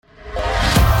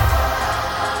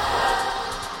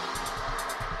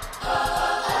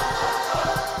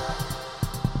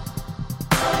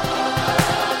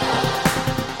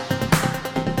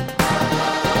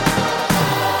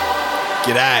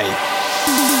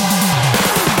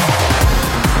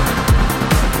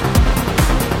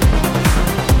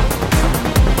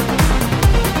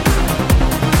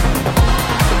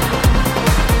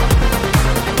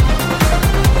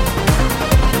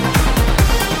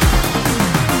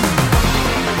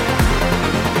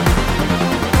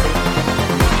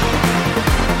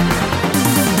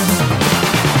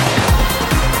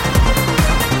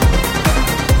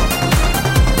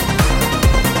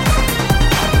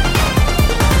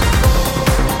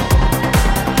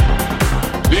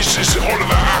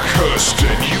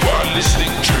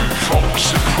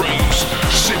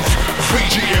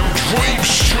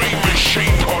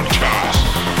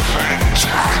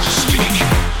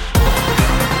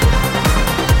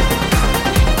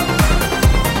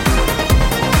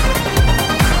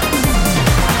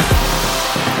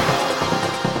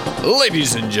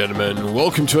Ladies and gentlemen,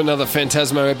 welcome to another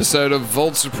Phantasmo episode of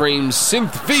Vault Supreme's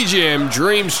Synth VGM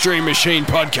Dream Stream Machine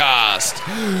podcast,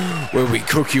 where we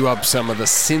cook you up some of the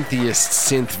synthiest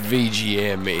synth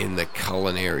VGM in the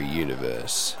culinary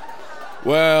universe.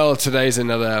 Well, today's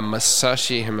another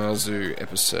Masashi Hamauzu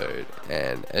episode,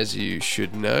 and as you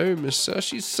should know,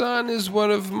 Masashi-san is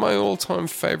one of my all-time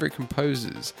favorite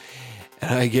composers, and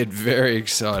I get very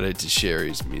excited to share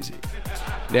his music.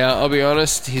 Now, I'll be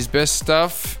honest, his best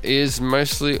stuff is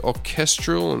mostly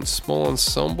orchestral and small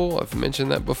ensemble. I've mentioned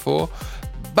that before.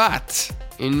 But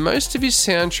in most of his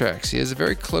soundtracks, he has a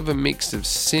very clever mix of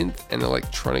synth and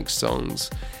electronic songs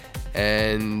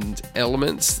and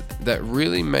elements that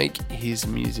really make his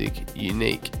music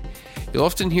unique. You'll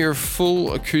often hear a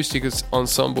full acoustic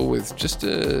ensemble with just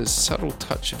a subtle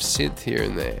touch of synth here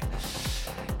and there.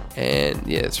 And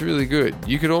yeah, it's really good.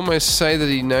 You could almost say that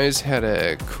he knows how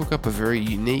to cook up a very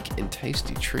unique and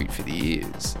tasty treat for the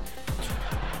ears.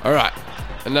 Alright,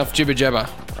 enough jibber jabber.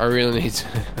 I really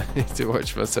need to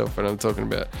watch myself when I'm talking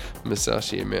about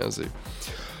Masashi Hamauzu.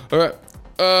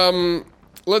 Alright,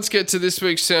 let's get to this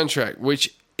week's soundtrack,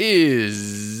 which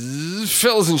is,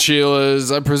 fellas and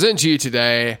Sheilas, I present to you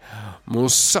today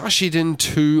Musashiden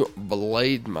 2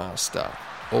 Blade Master,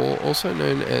 or also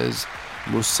known as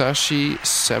Musashi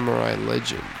Samurai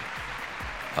Legend.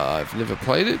 I've never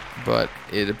played it, but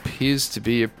it appears to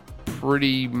be a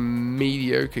pretty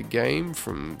mediocre game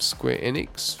from Square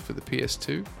Enix for the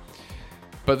PS2.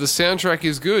 But the soundtrack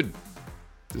is good.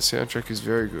 The soundtrack is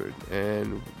very good,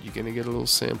 and you're going to get a little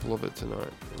sample of it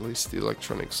tonight, at least the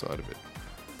electronic side of it.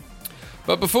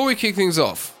 But before we kick things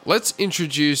off, let's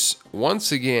introduce,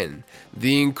 once again,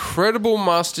 the incredible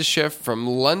master chef from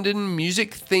London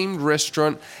music-themed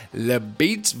restaurant Le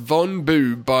Beats Von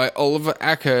Boo by Oliver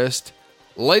Ackhurst.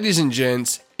 Ladies and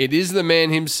gents, it is the man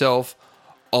himself,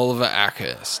 Oliver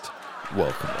Ackhurst.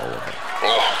 Welcome, Oliver.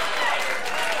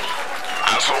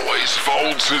 As always,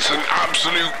 Folds, it's an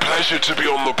absolute pleasure to be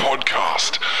on the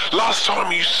podcast. Last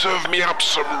time you served me up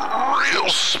some real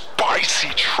spicy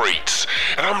treats,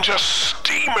 and I'm just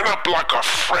steaming up like a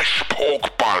fresh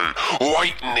pork bun,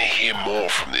 waiting to hear more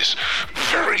from this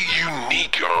very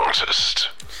unique artist.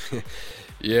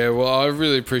 Yeah, well, I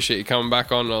really appreciate you coming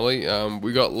back on, Ollie.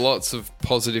 We got lots of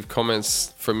positive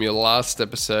comments from your last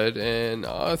episode, and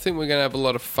I think we're going to have a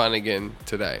lot of fun again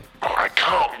today. I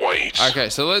can't wait. Okay,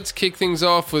 so let's kick things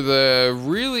off with a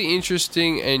really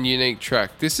interesting and unique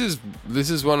track. This is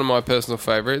one of my personal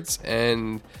favorites,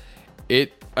 and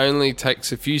it only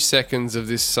takes a few seconds of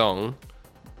this song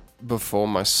before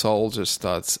my soul just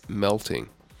starts melting.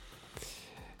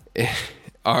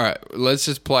 All right, let's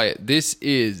just play it. This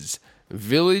is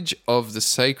Village of the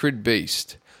Sacred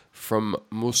Beast from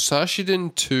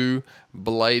Musashiden 2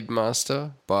 Blade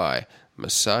Master by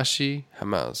Masashi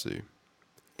Hamauzu.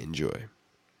 Enjoy.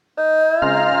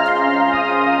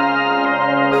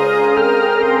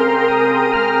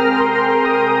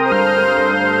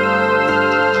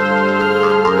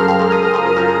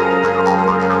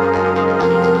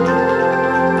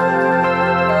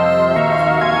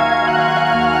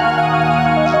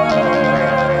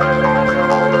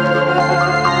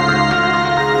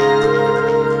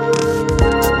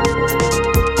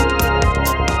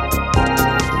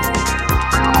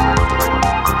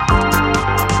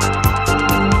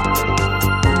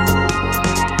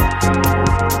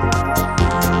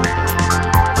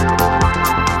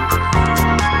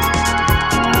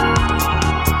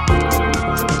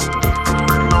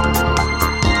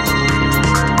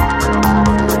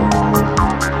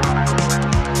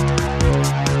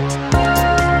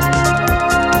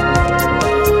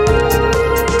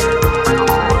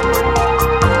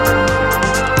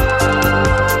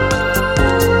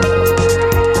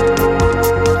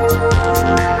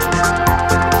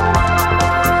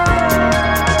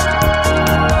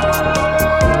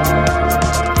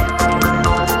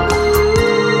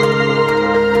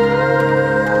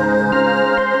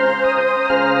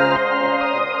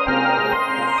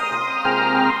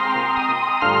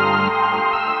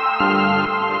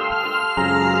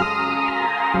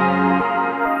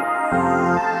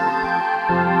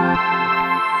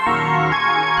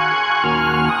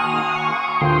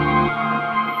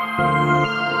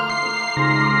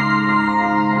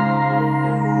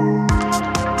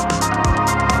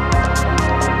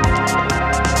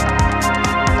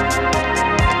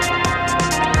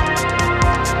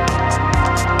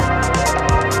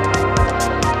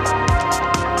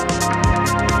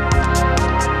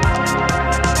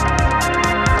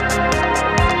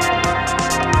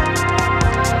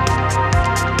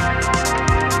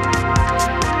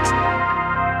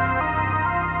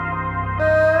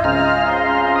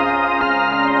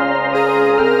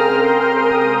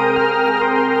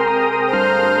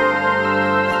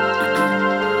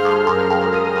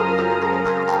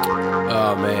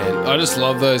 man, I just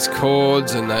love those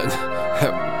chords and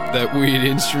that weird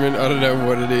instrument. I don't know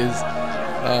what it is.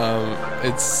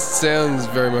 It sounds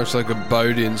very much like a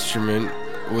boat instrument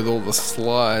with all the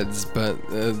slides, but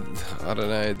I don't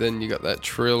know. Then you got that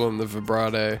trill and the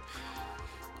vibrato.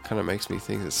 Kind of makes me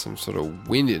think it's some sort of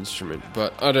wind instrument,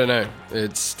 but I don't know.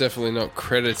 It's definitely not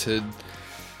credited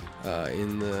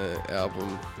in the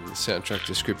album, in the soundtrack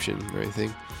description or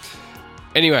anything.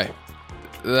 Anyway,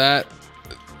 that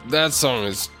song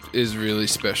is really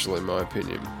special in my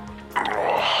opinion.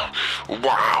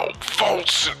 Wow,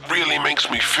 Volts, it really makes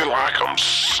me feel like I'm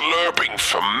slurping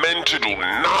fermented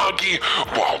unagi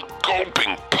while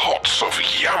gulping pots of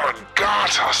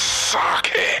Yamagata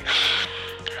sake.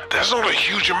 There's not a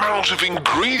huge amount of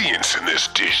ingredients in this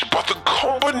dish, but the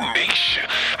combination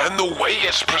and the way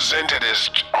it's presented is,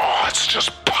 it's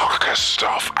just pucker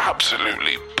stuff.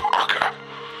 Absolutely pucker.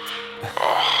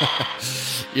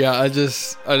 Yeah, I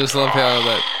just love how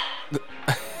that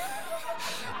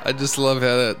I just love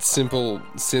how that simple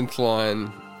synth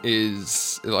line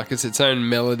is like it's its own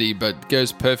melody, but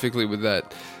goes perfectly with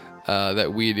that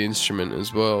weird instrument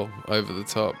as well over the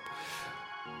top.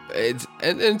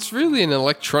 It's really an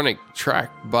electronic track,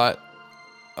 but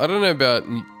I don't know about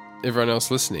everyone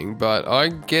else listening, but I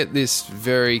get this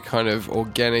very kind of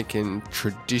organic and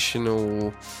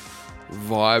traditional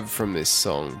vibe from this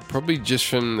song, probably just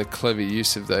from the clever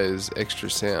use of those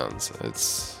extra sounds.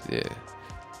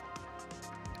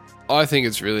 I think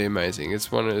it's really amazing.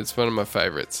 It's one of my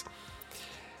favorites.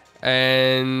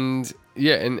 And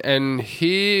yeah, and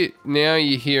here now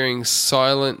you're hearing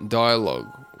Silent Dialogue,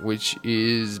 which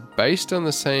is based on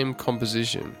the same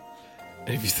composition.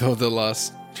 And if you thought the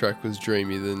last track was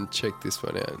dreamy, then check this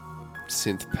one out.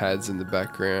 Synth pads in the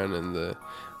background and the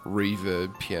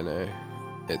reverb piano.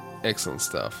 Excellent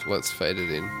stuff. Let's fade it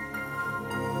in.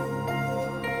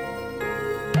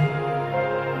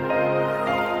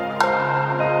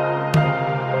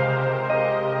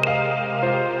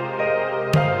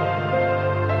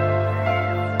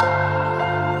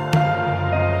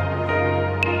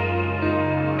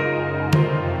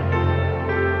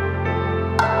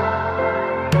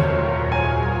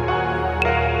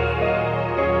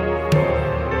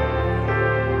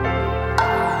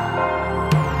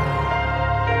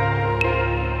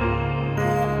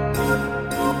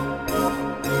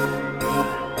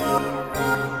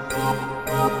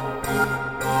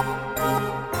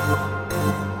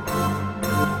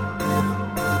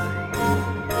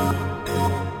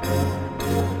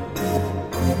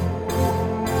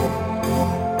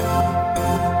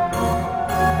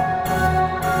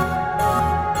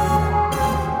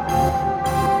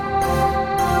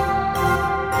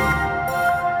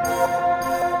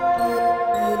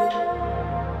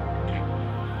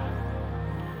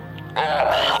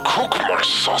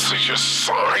 Sausages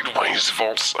sideways,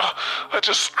 Volts. Are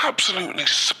just absolutely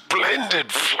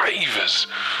splendid flavors.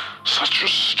 Such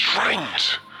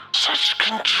restraint, such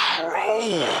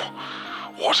control.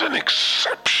 What an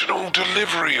exceptional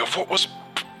delivery of what was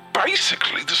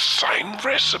basically the same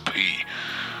recipe.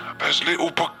 Those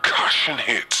little percussion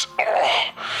hits.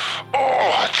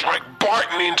 It's like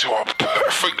biting into a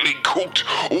perfectly cooked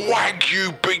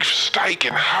Wagyu beef steak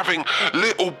and having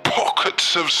little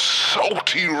pockets of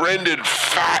salty rendered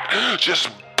fat just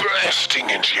bursting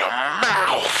into your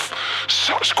mouth.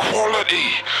 Such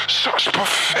quality, such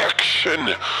perfection.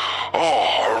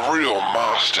 A real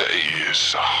master he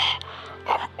is.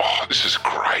 This is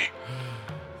great.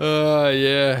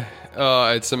 Yeah.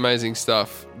 It's amazing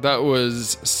stuff. That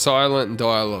was Silent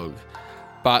Dialogue.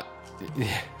 But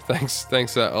thanks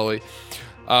for that, Ollie.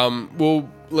 Well,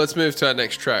 let's move to our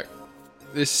next track.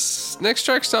 This next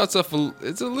track starts off,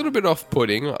 it's a little bit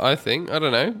off-putting, I think. I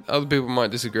don't know. Other people might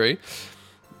disagree.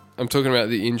 I'm talking about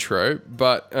the intro,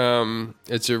 but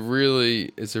it's a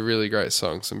really great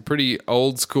song. Some pretty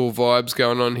old school vibes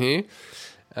going on here.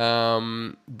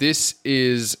 This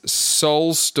is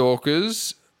Soul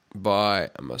Stalkers by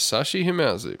Masashi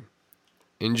Himazu.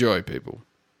 Enjoy, people.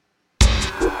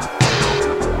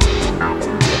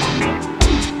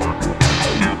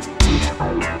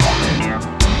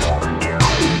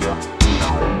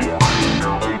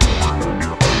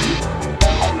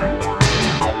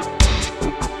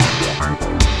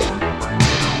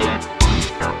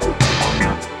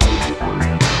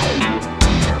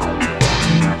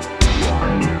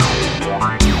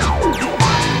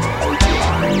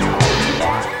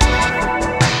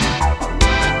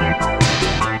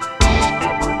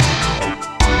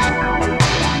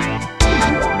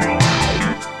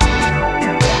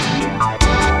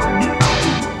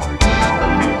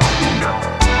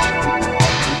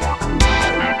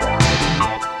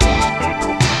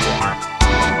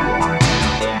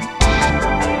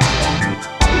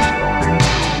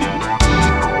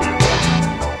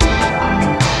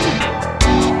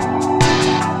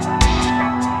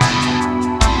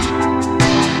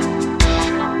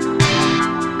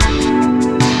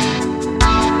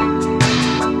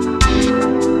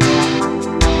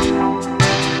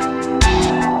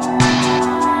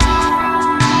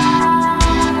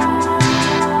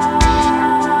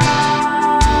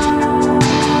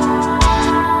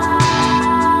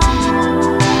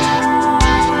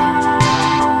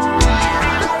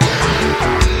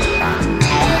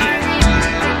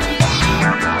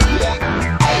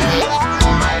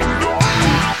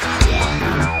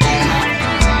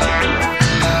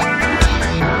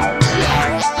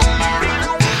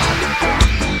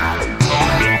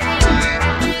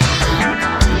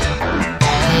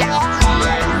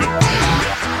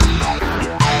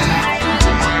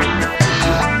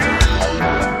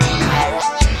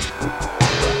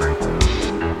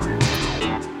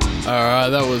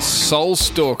 Alright, that was Soul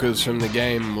Stalkers from the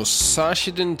game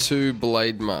Musashiden 2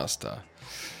 Blade Master.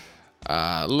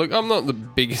 Look, I'm not the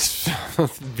biggest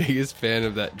fan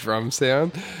of that drum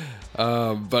sound,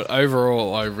 but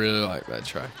overall, I really like that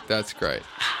track. That's great.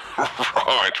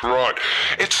 Right.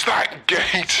 It's that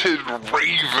gated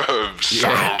reverb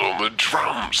sound on the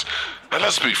drums. And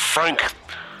let's be frank,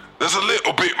 there's a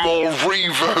little bit more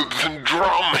reverb than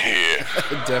drum here.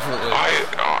 Definitely.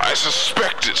 I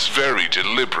suspect it's very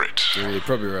deliberate. Yeah, you're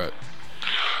probably right.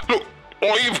 Look,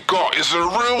 what you've got is a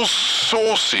real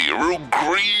saucy, a real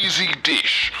greasy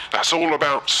dish that's all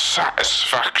about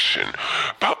satisfaction,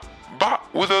 but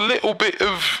with a little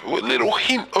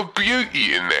hint of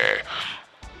beauty in there.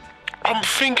 I'm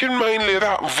thinking mainly of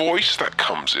that voice that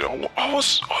comes in. I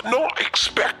was not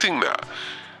expecting that.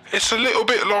 It's a little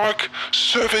bit like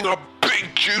serving a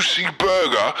big juicy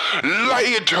burger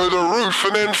layered to the roof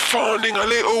and then finding a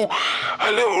little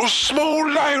small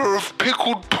layer of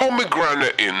pickled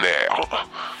pomegranate in there.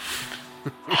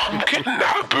 I'm getting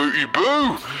that booty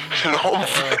boo, and I'm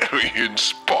very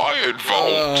inspired,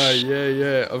 Volts.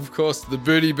 Yeah, of course, the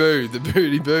booty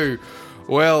boo.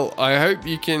 Well, I hope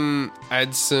you can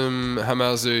add some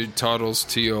Hamazu titles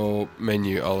to your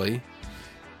menu, Ollie.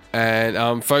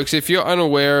 And folks, if you're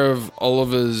unaware of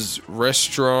Oliver's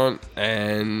restaurant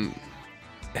and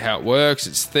how it works,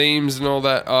 its themes and all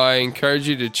that, I encourage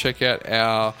you to check out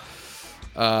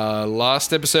our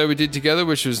last episode we did together,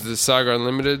 which was the Saga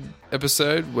Unlimited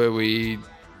episode, where we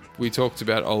talked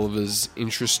about Oliver's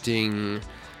interesting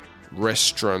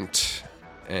restaurant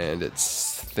and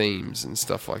its themes and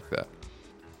stuff like that.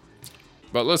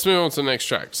 But let's move on to the next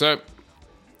track. So,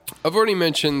 I've already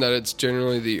mentioned that it's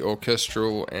generally the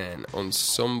orchestral and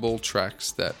ensemble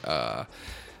tracks that are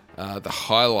the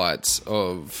highlights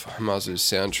of Hamazu's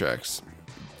soundtracks.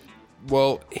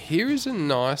 Well, here is a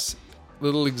nice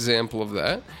little example of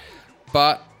that.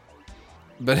 But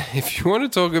if you want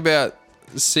to talk about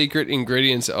secret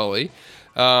ingredients, Ollie,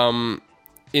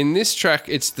 in this track,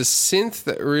 it's the synth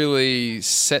that really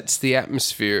sets the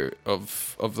atmosphere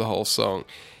of the whole song.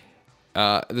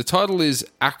 The title is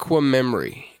Aqua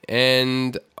Memory,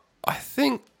 and I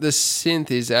think the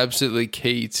synth is absolutely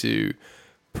key to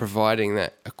providing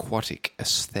that aquatic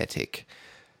aesthetic.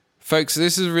 Folks,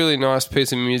 this is a really nice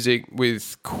piece of music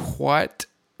with quite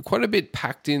a bit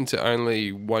packed into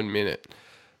only 1 minute.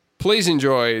 Please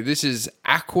enjoy. This is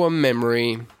Aqua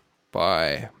Memory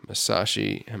by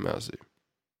Masashi Hamazu.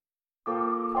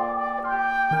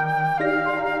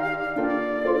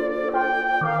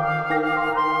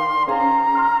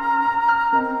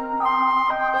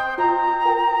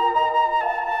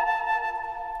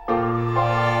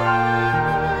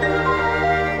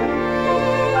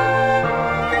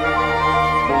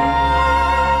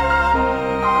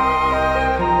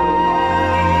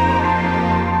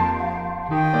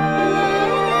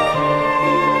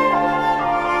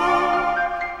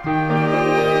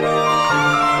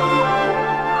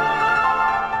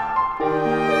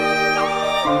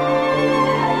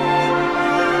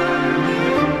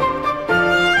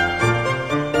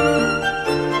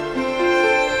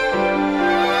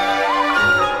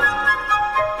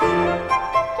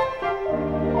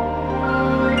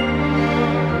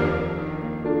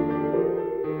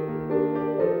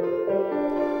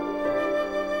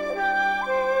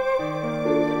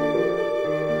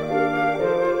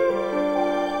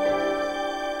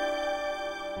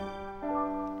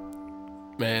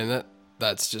 Man,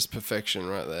 that's just perfection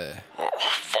right there. Oh,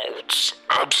 Volts,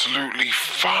 absolutely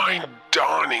fine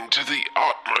dining to the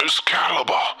utmost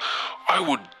caliber. I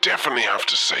would definitely have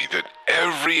to say that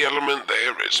every element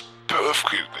there is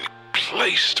perfectly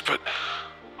placed, but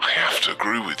I have to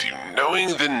agree with you.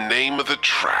 Knowing the name of the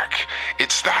track,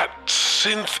 it's that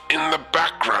synth in the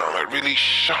background that really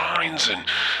shines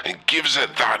and gives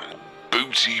it that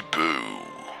booty boo.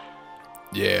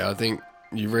 Yeah, I think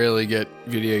you rarely get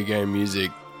video game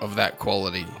music of that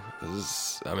quality.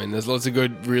 There's lots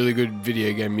of really good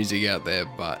video game music out there,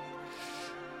 but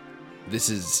this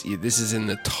is in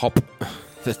the top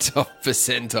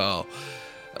percentile.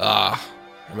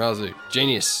 Hamazu,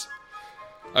 genius.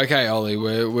 Okay, Ollie,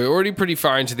 we're already pretty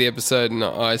far into the episode, and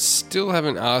I still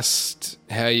haven't asked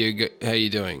how you're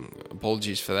doing.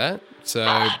 Apologies for that. So,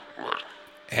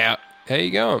 how you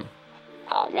going?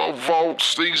 Well,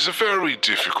 Volts, these are very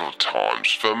difficult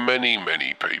times for many,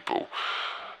 many people.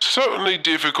 Certainly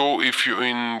difficult if you're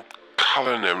in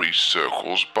culinary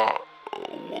circles, but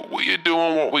we're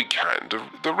doing what we can.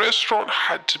 The restaurant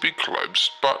had to be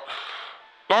closed, but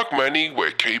like many,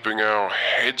 we're keeping our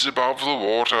heads above the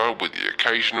water with the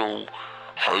occasional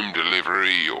home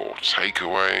delivery or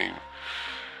takeaway.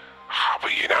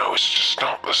 But it's just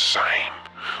not the same.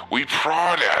 We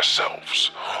pride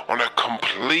ourselves on a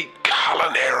complete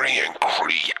culinary and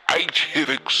creative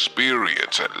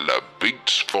experience at La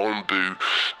Beats Fondue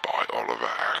by Oliver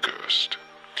Ackhurst.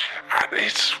 And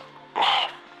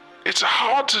it's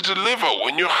hard to deliver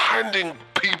when you're handing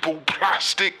people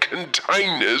plastic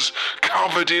containers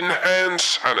covered in hand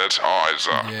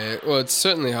sanitizer. Yeah, well, it's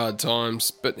certainly hard times,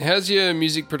 but how's your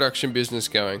music production business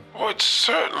going? Well, it's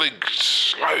certainly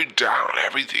slowed down.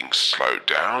 Everything's slowed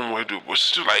down. We're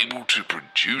still able to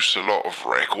produce a lot of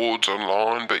records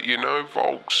online, but you know,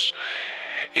 folks,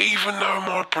 even though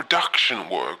my production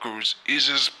work is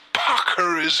as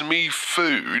pucker as me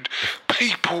food,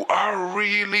 people are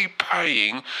really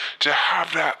paying to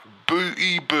have that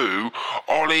booty boo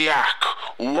Ollie-ack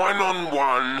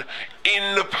one-on-one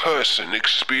in the person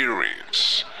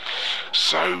experience.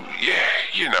 So yeah,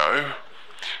 you know,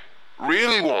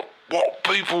 really what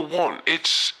people want,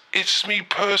 it's me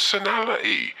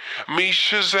personality, me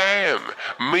Shazam,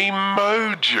 me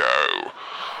mojo.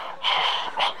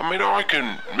 I mean, I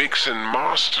can mix and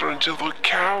master until the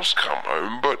cows come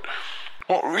home, but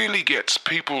what really gets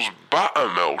people's butter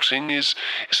melting is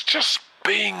just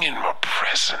being in my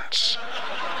presence.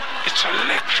 It's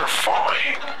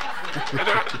electrifying. And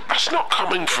that's not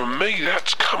coming from me,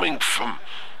 that's coming from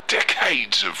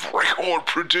decades of record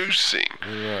producing.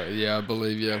 Right, yeah, I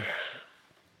believe you.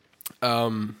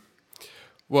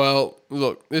 Well,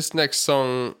 look, this next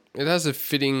song, it has a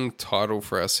fitting title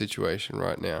for our situation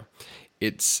right now.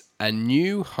 It's A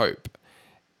New Hope.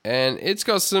 And it's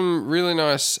got some really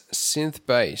nice synth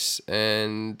bass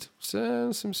and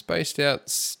some spaced out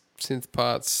synth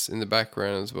parts in the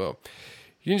background as well.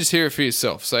 You can just hear it for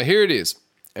yourself. So here it is.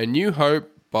 A New Hope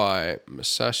by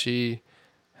Masashi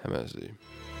Hamauzu.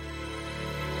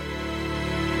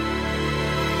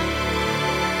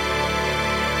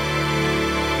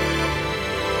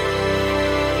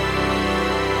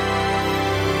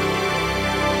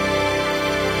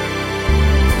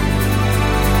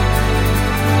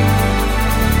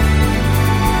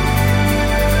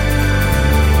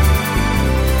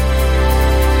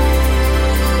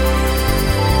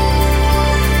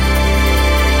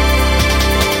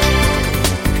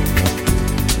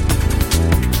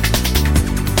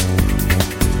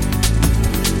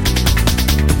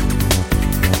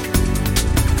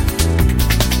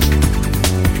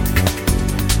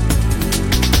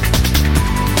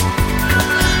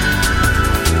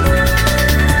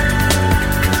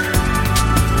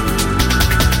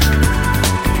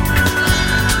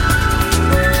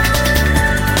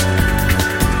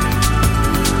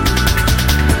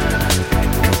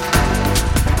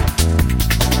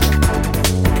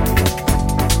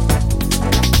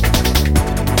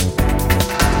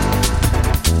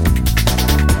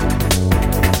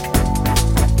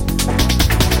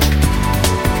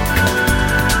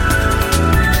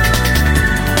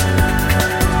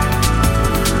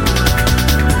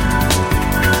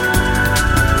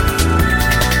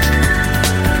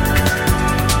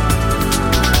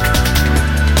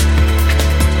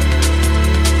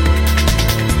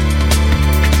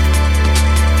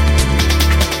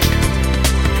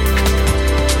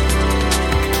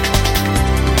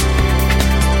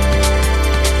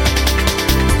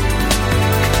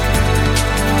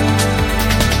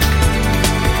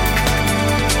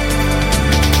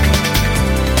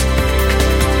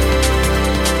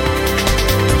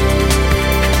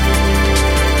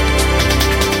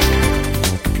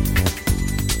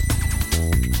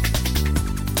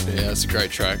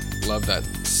 Great track. Love that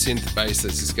synth bass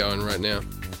that's just going right now.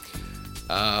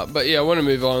 But yeah, I want to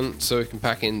move on so we can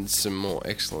pack in some more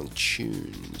excellent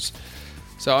tunes.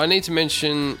 So I need to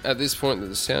mention at this point that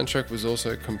the soundtrack was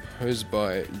also composed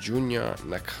by Junya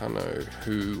Nakano,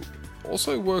 who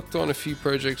also worked on a few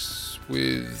projects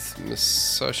with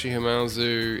Masashi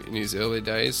Hamauzu in his early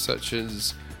days, such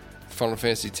as Final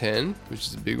Fantasy X, which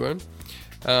is a big one.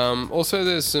 Also,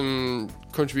 there's some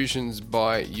contributions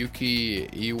by Yuki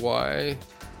Iwai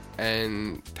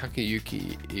and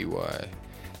Takayuki Iwai.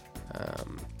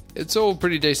 It's all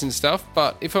pretty decent stuff,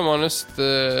 but if I'm honest,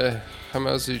 the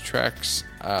Hamauzu tracks,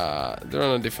 they're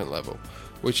on a different level,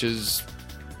 which is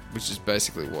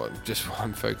basically what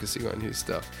I'm focusing on his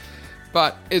stuff.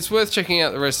 But it's worth checking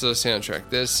out the rest of the soundtrack.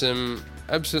 There's some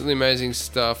absolutely amazing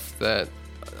stuff that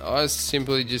I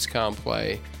simply just can't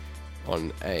play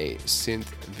on a synth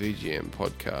VGM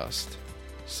podcast.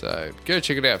 So go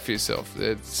check it out for yourself.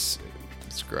 It's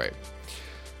great.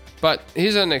 But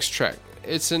here's our next track.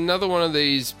 It's another one of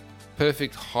these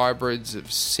perfect hybrids of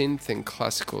synth and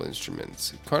classical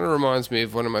instruments. It kind of reminds me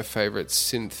of one of my favorite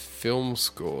synth film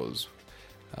scores,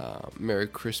 Merry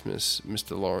Christmas,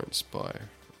 Mr. Lawrence by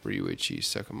Ryuichi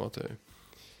Sakamoto.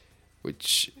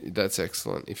 which that's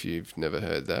excellent if you've never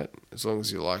heard that, as long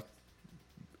as you like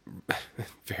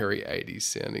very 80s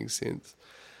sounding synths.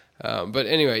 But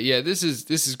anyway, yeah, this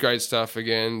is great stuff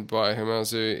again by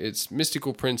Hamazu. It's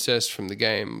Mystical Princess from the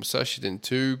game Sashiden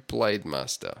 2 Blade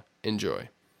Master. Enjoy.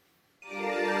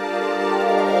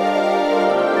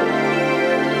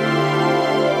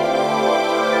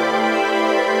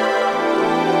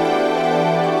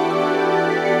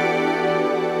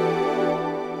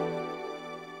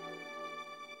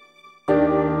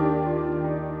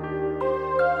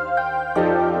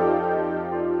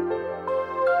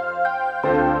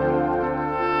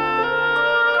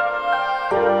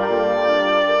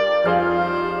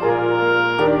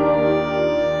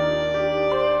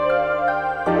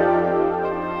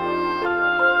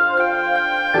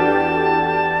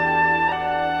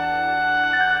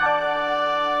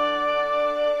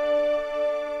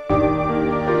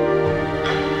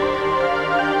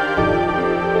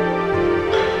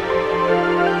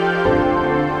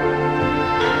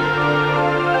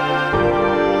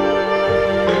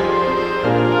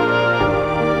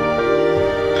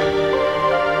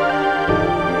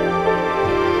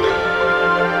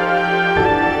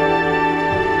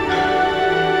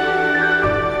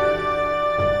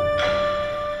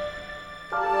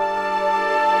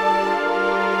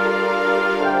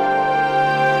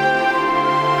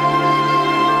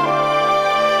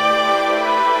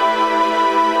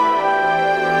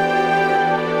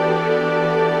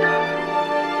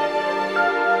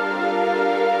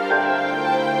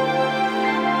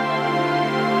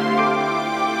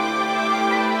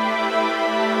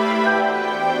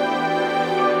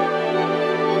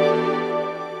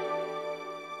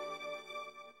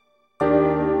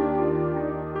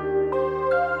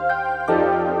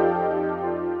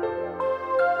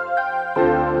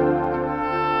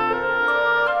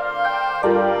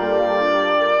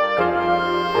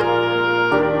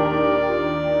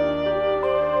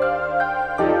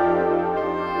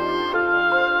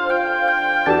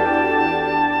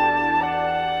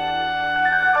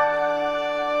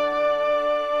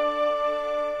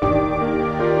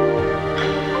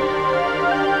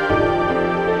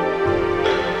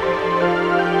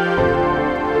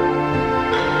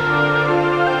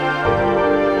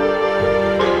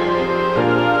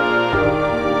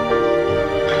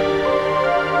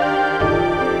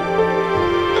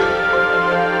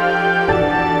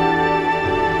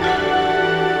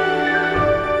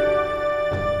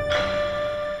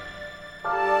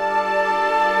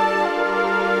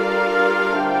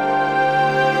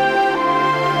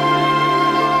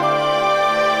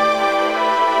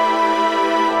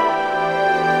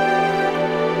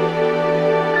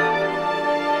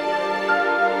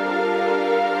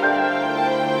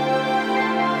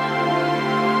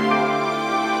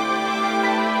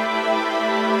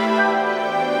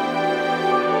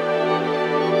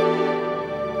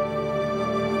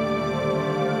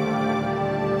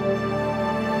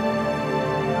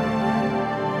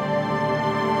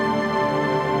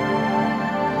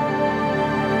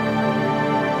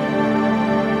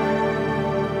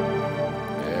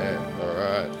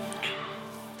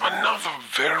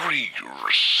 very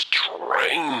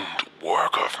restrained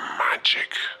work of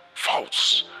magic.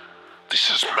 False.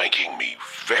 This is making me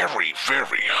very,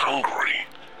 very hungry.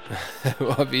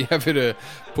 Well, I'd be happy to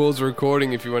pause the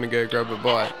recording if you want to go grab a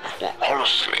bite. Well,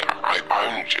 honestly, I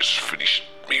only just finished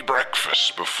me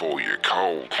breakfast before you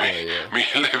called me. Yeah. Me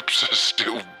lips are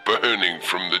still burning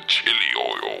from the chili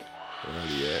oil.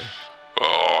 Oh, yeah.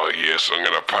 Oh, yes, I'm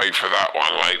going to pay for that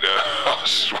one later. I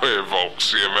swear,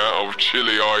 Volks, the amount of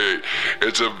chili I eat,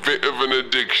 it's a bit of an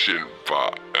addiction,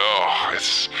 but,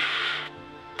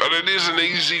 But it is an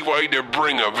easy way to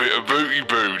bring a bit of booty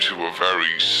boo to a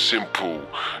very simple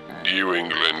New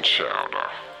England chowder.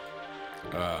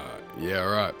 Yeah,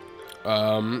 right.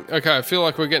 Okay, I feel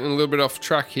like we're getting a little bit off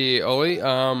track here, Ollie.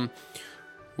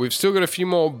 We've still got a few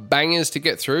more bangers to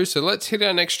get through, so let's hit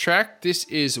our next track. This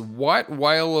is White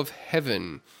Whale of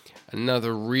Heaven.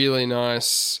 Another really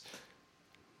nice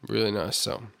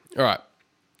song. All right,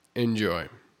 enjoy.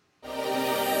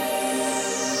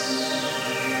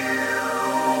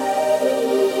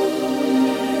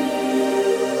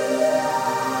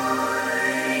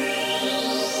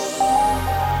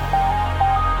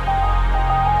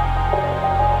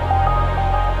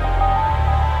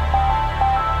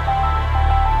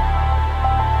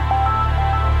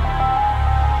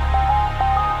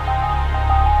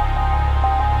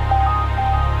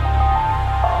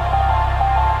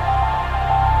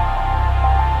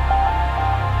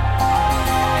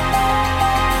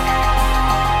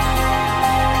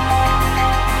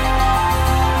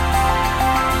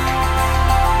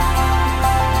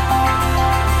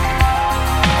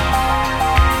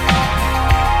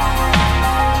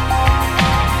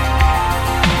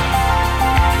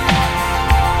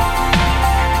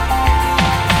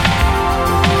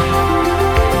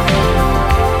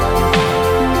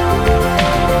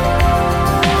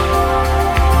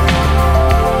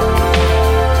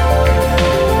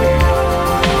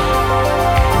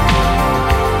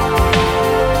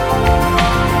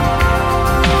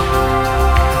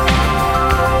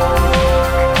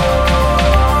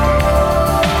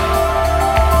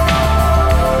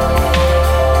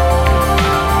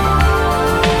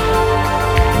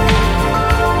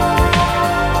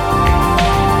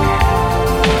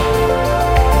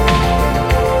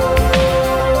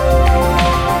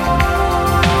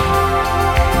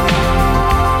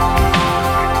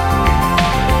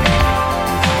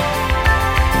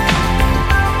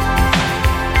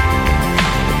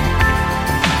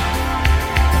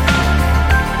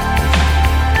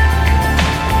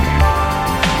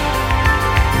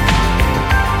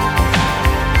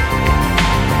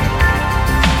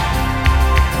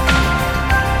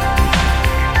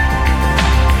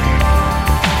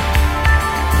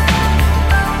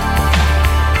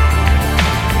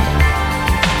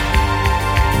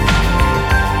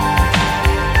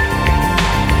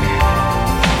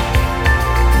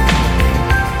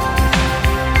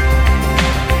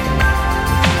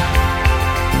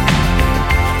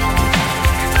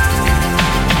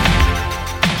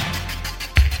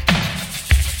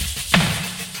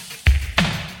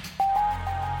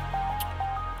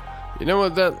 know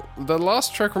what? The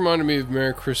last track reminded me of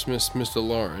Merry Christmas, Mr.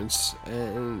 Lawrence,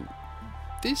 and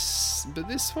this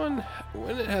one,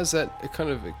 when it has that kind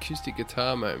of acoustic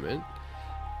guitar moment,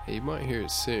 you might hear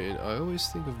it soon. I always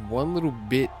think of one little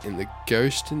bit in the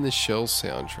Ghost in the Shell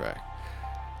soundtrack,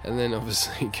 and then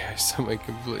obviously it goes somewhere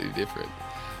completely different.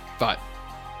 But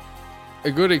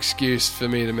a good excuse for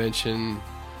me to mention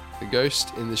the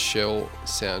Ghost in the Shell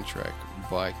soundtrack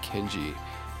by Kenji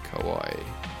Kawai.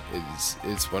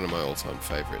 It's one of my all-time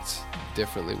favorites.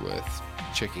 Definitely worth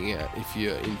checking out if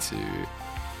you're into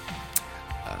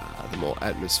the more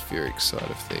atmospheric side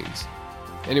of things.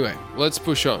 Anyway, let's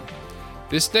push on.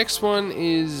 This next one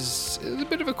is a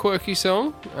bit of a quirky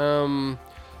song.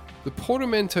 The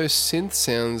Portamento synth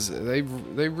sounds, they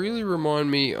really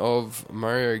remind me of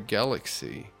Mario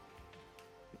Galaxy.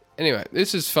 Anyway,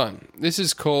 this is fun. This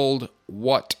is called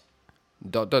What? ...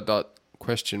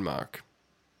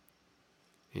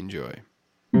 Enjoy.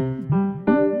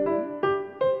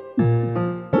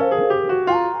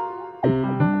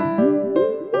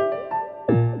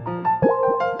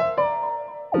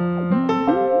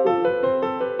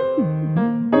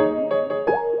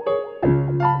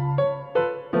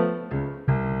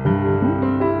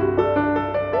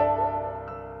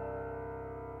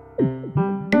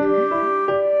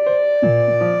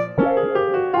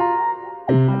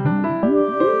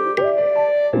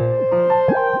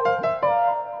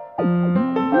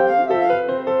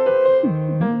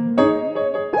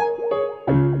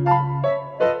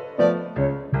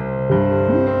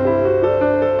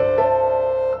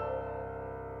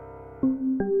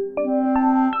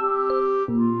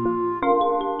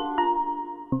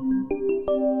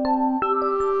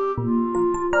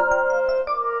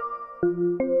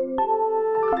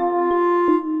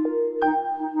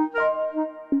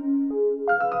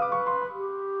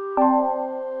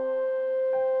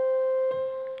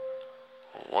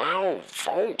 Well,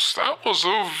 Volts, that was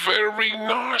a very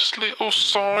nice little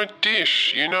side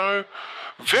dish, you know.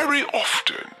 Very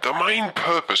often, the main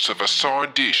purpose of a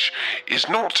side dish is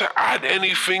not to add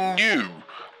anything new,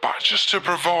 but just to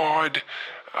provide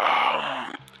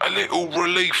a little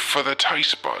relief for the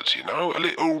taste buds, you know, a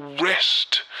little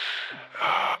rest.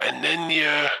 And then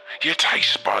your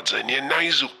taste buds and your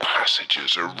nasal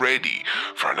passages are ready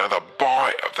for another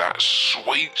bite of that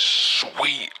sweet,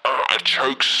 sweet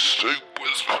artichoke soup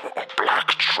with black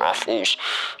truffles,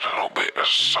 a little bit of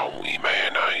salty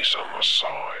mayonnaise on the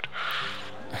side.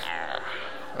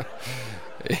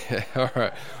 Yeah,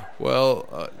 alright.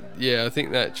 Well, yeah, I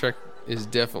think that track is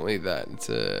definitely that.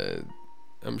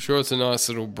 I'm sure it's a nice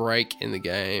little break in the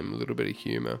game, a little bit of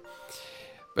humour.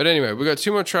 But anyway, we've got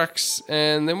 2 more tracks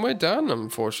and then we're done,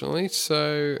 unfortunately.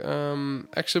 So,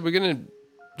 actually,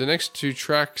 the next 2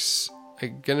 tracks are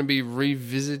going to be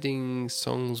revisiting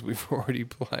songs we've already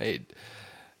played.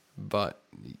 But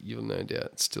you'll no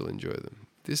doubt still enjoy them.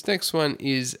 This next one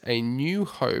is a New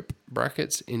Hope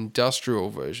 (industrial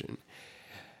version).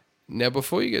 Now,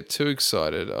 before you get too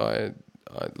excited,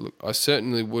 I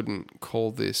certainly wouldn't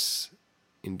call this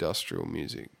industrial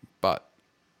music, but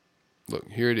look,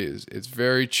 here it is. It's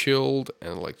very chilled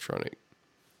and electronic.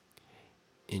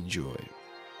 Enjoy.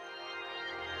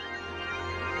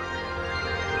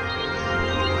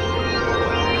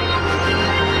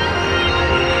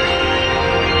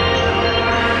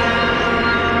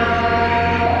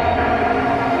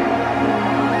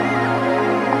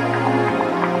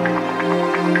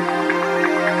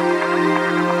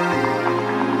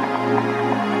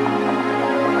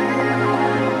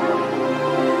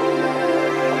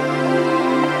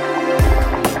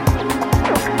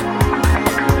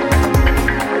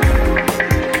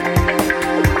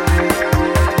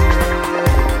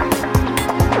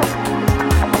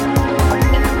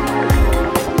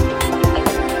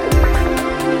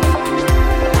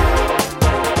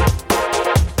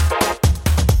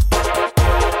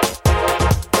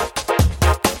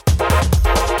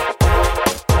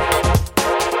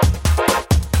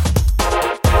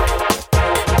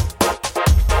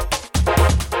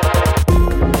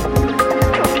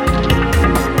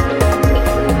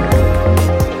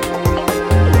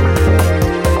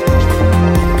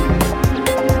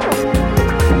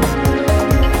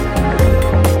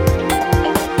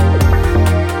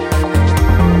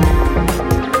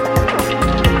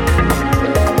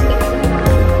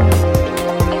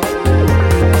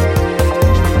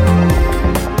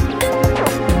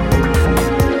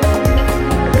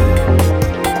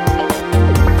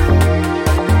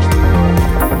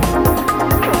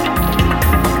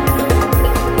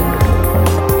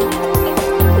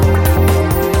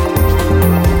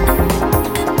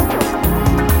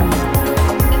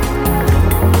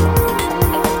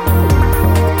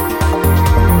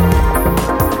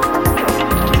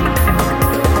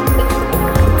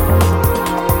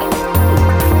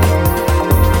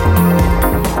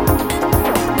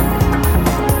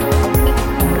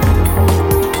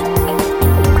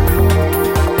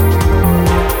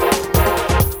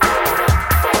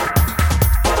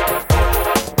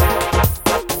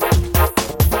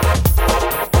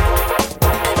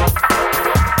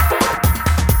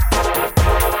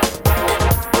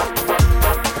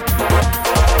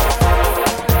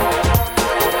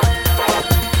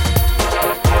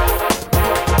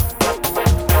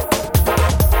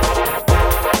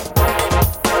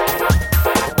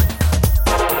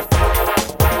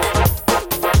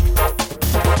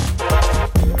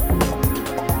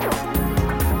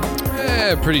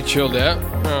 pretty chilled out.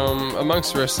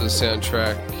 Amongst the rest of the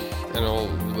soundtrack and all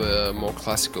the more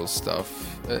classical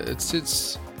stuff, it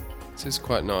sits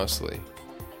quite nicely.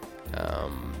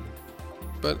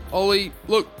 But Ollie,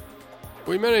 look,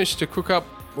 we managed to cook up,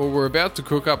 or we're about to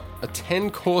cook up a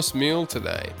 10-course meal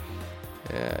today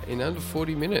in under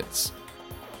 40 minutes.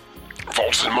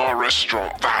 Vaults in my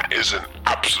restaurant, that is an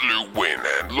absolute win.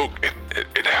 And look,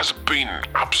 it has been an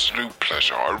absolute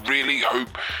pleasure. I really hope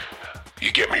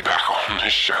you get me back on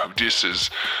this show.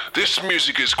 This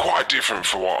music is quite different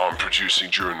from what I'm producing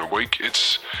during the week.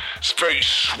 It's very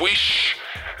swish,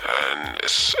 and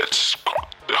it's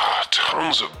got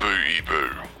tons of booty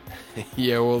boo.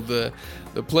 Yeah, well, the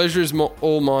pleasure is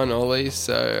all mine, Ollie.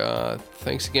 So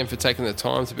thanks again for taking the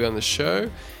time to be on the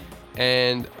show.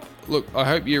 And look, I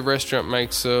hope your restaurant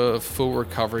makes a full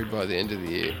recovery by the end of the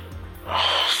year.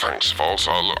 Oh, thanks, Vault.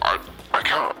 I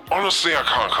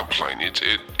can't complain.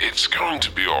 It's going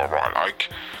to be all right.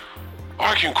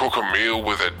 I can cook a meal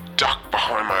with a duck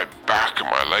behind my back and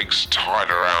my legs tied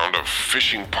around a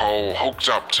fishing pole hooked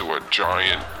up to a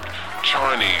giant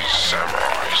Chinese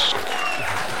samurai sword.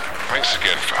 Thanks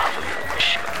again for having me on the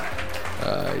show.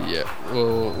 Yeah,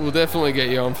 we'll definitely get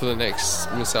you on for the next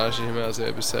Masashi Hamauzu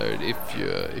episode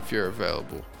if you're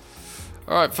available.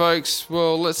 All right, folks.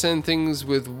 Well, let's end things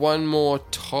with one more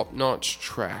top-notch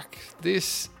track.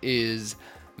 This is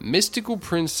Mystical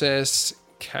Princess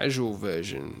Casual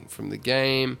version from the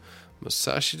game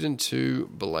Musashiden 2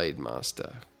 Blade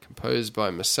Master, composed by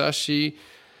Masashi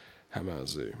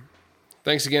Hamauzu.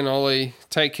 Thanks again, Ollie.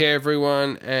 Take care,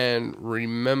 everyone, and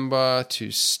remember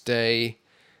to stay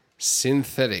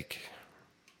synthetic.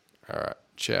 All right,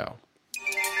 ciao.